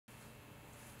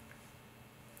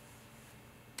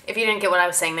If you didn't get what I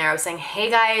was saying there, I was saying, hey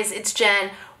guys, it's Jen.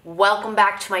 Welcome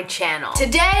back to my channel.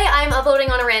 Today I'm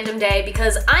uploading on a random day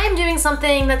because I am doing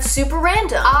something that's super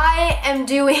random. How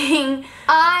do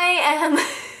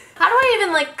I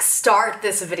even like start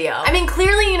this video? I mean,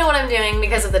 clearly you know what I'm doing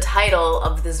because of the title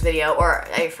of this video, or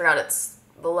I forgot it's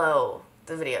below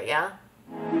the video, yeah?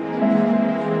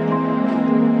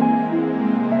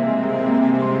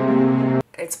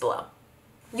 It's below.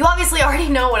 You obviously already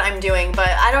know what I'm doing, but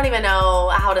I don't even know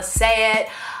how to say it.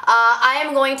 I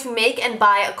am going to make and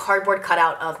buy a cardboard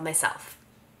cutout of myself.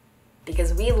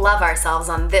 Because we love ourselves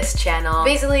on this channel.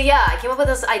 Basically, yeah, I came up with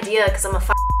this idea because I'm a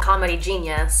comedy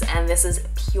genius, and this is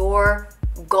pure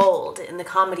gold in the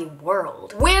comedy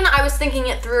world. When I was thinking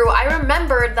it through, I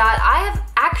remembered that I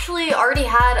have actually already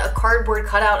had a cardboard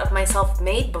cutout of myself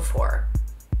made before.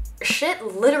 Shit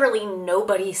literally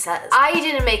nobody says. I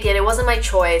didn't make it, it wasn't my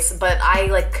choice, but I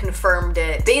like confirmed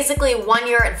it. Basically, 1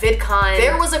 year at VidCon,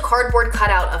 there was a cardboard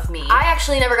cutout of me. I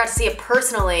actually never got to see it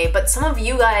personally, but some of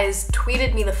you guys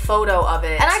tweeted me the photo of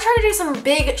it. And I tried to do some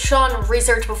big Sean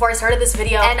research before I started this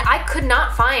video, and I could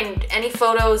not find any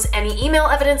photos, any email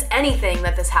evidence, anything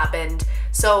that this happened.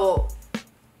 So,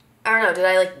 I don't know, did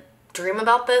I like dream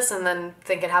about this and then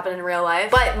think it happened in real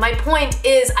life? But my point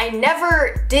is, I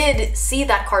never did see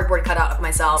that cardboard cutout of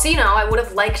myself. So, you know, I would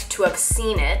have liked to have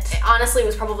seen it. Honestly, it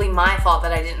was probably my fault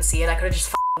that I didn't see it. I could have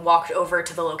just walked over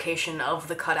to the location of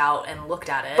the cutout and looked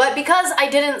at it. But because I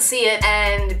didn't see it,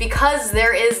 and because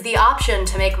there is the option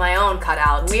to make my own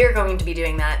cutout, we are going to be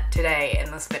doing that today in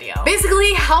this video.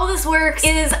 Basically, how this works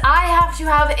is I have to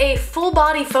have a full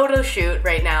body photo shoot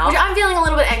right now, which I'm feeling a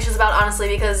little bit anxious about, honestly,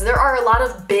 because there are a lot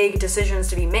of big decisions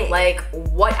to be made. Like,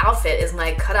 what outfit is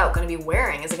my cutout gonna be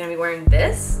wearing? Is it gonna be wearing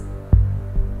this?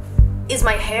 Is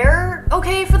my hair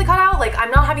okay for the cutout? Like,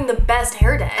 I'm not having the best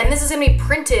hair day. And this is gonna be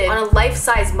printed on a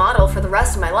life-size model for the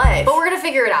rest of my life. But we're gonna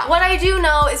figure it out. What I do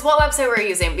know is what website we're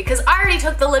using, because I already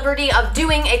took the liberty of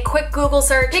doing a quick Google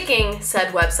search, picking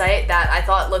said website that I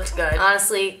thought looked good.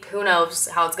 Honestly, who knows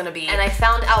how it's gonna be. And I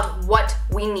found out what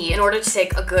we need in order to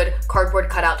take a good cardboard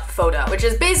cutout photo, which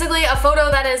is basically a photo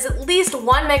that is at least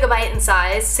 1 megabyte in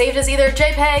size, saved as either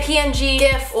JPEG, PNG,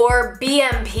 GIF, or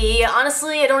BMP.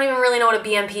 Honestly, I don't even really know what a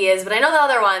BMP is, but I know the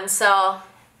other one, so.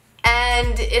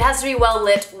 And it has to be well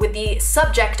lit with the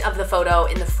subject of the photo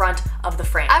in the front of the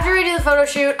frame. After I do the photo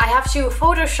shoot, I have to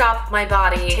Photoshop my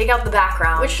body, take out the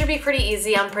background, which should be pretty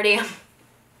easy. I'm pretty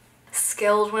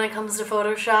skilled when it comes to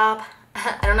Photoshop.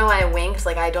 I don't know why I winked,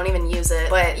 like I don't even use it.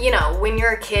 But you know, when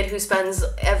you're a kid who spends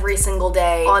every single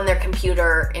day on their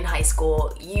computer in high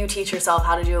school, you teach yourself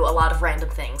how to do a lot of random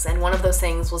things. And one of those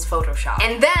things was Photoshop.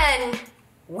 And then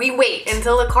we wait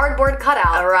until the cardboard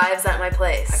cutout arrives at my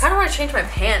place. I kind of want to change my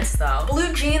pants though.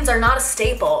 Blue jeans are not a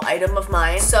staple item of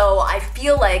mine, so I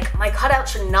feel like my cutout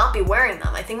should not be wearing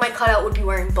them. I think my cutout would be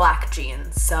wearing black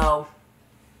jeans, so.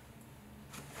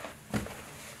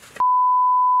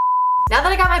 Now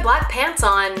that I got my black pants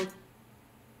on, I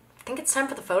think it's time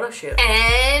for the photo shoot.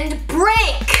 And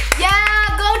break!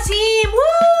 Yeah, go team,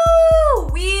 woo!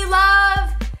 We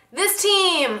love this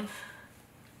team.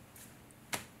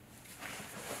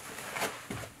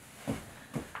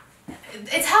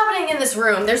 It's happening in this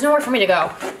room. There's nowhere for me to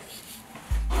go.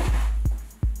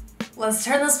 Let's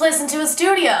turn this place into a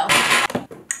studio.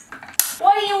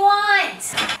 What do you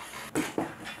want?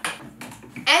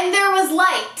 And there was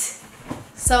light.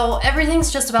 So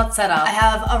everything's just about set up. I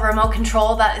have a remote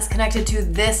control that is connected to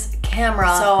this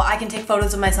camera, so I can take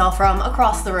photos of myself from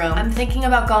across the room. I'm thinking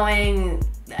about going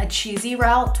a cheesy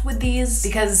route with these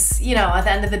because, you know, at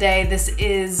the end of the day, this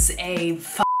is a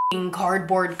f***ing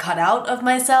cardboard cutout of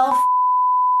myself.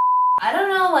 I don't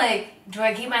know, like, do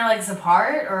I keep my legs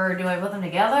apart or do I put them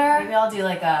together? Maybe I'll do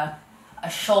like a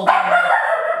shoulder.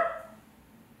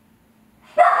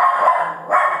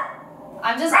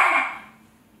 I'm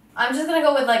just gonna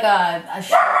go with like a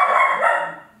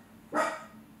shoulder.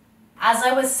 As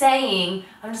I was saying,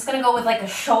 I'm just gonna go with like a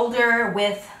shoulder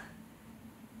width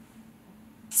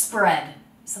spread.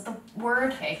 Is that the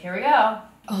word? Okay, here we go.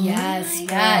 Oh yes, yes,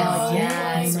 God.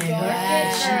 yes, Oh my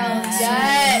yes, gosh. yes,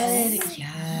 Yes.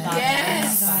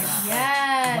 yes, yes,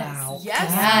 Wow.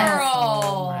 yes, Yes. girl,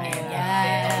 Oh my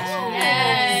yes,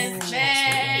 gosh.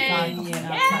 man,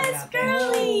 Yes,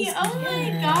 girly, oh my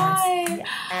god,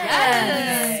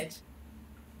 yes.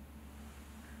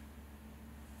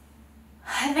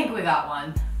 I think we got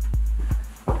one.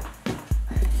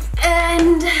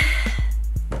 And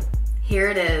here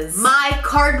it is. My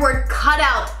cardboard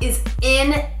cutout is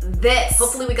in this.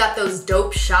 Hopefully we got those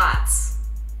dope shots.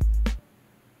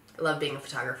 I love being a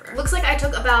photographer. Looks like I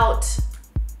took about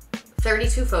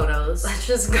 32 photos. Let's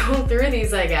just go through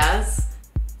these, I guess.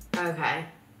 Okay.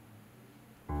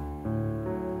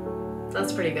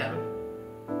 That's pretty good.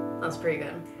 That's pretty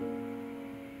good.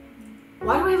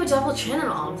 Why do I have a double chin in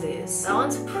all of these? That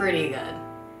one's pretty good.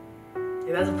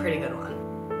 Dude, that's a pretty good one.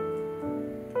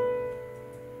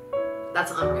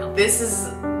 That's unreal. This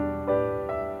is...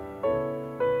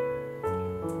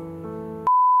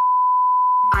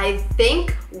 I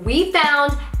think we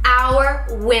found our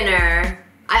winner.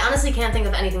 I honestly can't think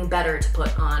of anything better to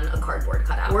put on a cardboard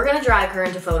cutout. We're gonna drag her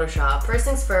into Photoshop. First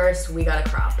things first, we gotta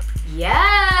crop.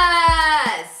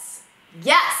 Yes!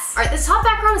 Yes! All right, this top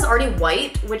background is already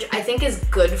white, which I think is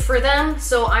good for them,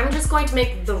 so I'm just going to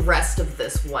make the rest of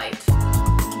this white.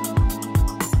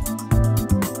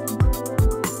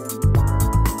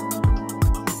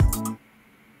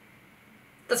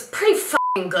 That's pretty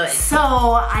fucking good. So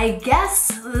I guess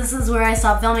this is where I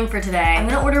stop filming for today. I'm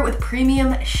gonna order it with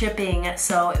premium shipping,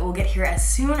 so it will get here as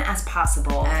soon as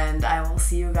possible. And I will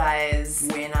see you guys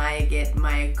when I get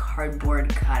my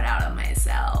cardboard cutout of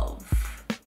myself.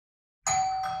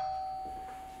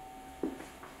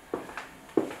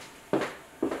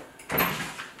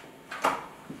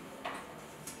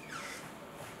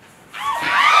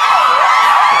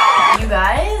 You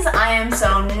guys, I am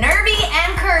so nervy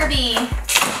and curvy.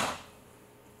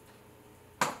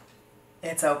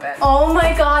 It's open. Oh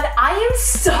my god, I am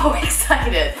so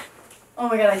excited. Oh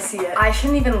my god, I see it. I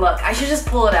shouldn't even look. I should just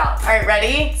pull it out. All right,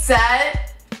 ready,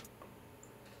 set,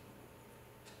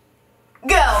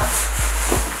 go.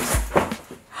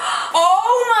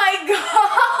 Oh my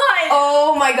god.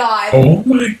 Oh my god. Oh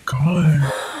my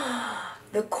god.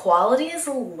 The quality is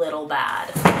a little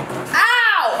bad.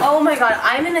 Ow! Oh my god,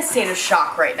 I'm in a state of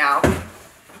shock right now.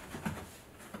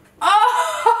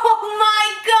 Oh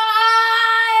my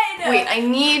god! Wait, I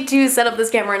need to set up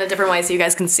this camera in a different way so you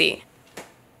guys can see.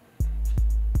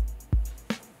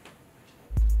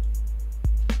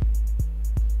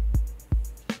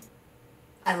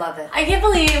 I love it. I can't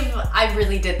believe I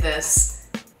really did this.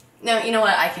 No, you know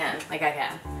what? I can. Like, I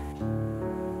can.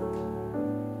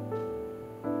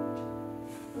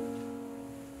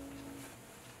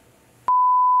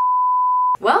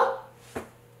 Well,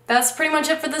 that's pretty much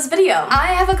it for this video. I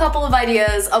have a couple of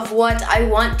ideas of what I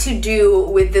want to do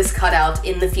with this cutout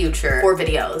in the future for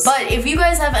videos. But if you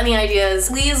guys have any ideas,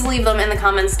 please leave them in the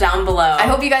comments down below. I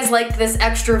hope you guys liked this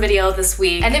extra video this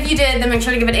week. And if you did, then make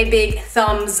sure to give it a big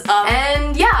thumbs up.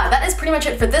 And yeah, that is pretty much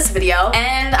it for this video.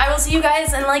 And I will see you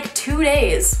guys in like 2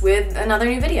 days with another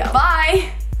new video.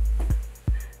 Bye!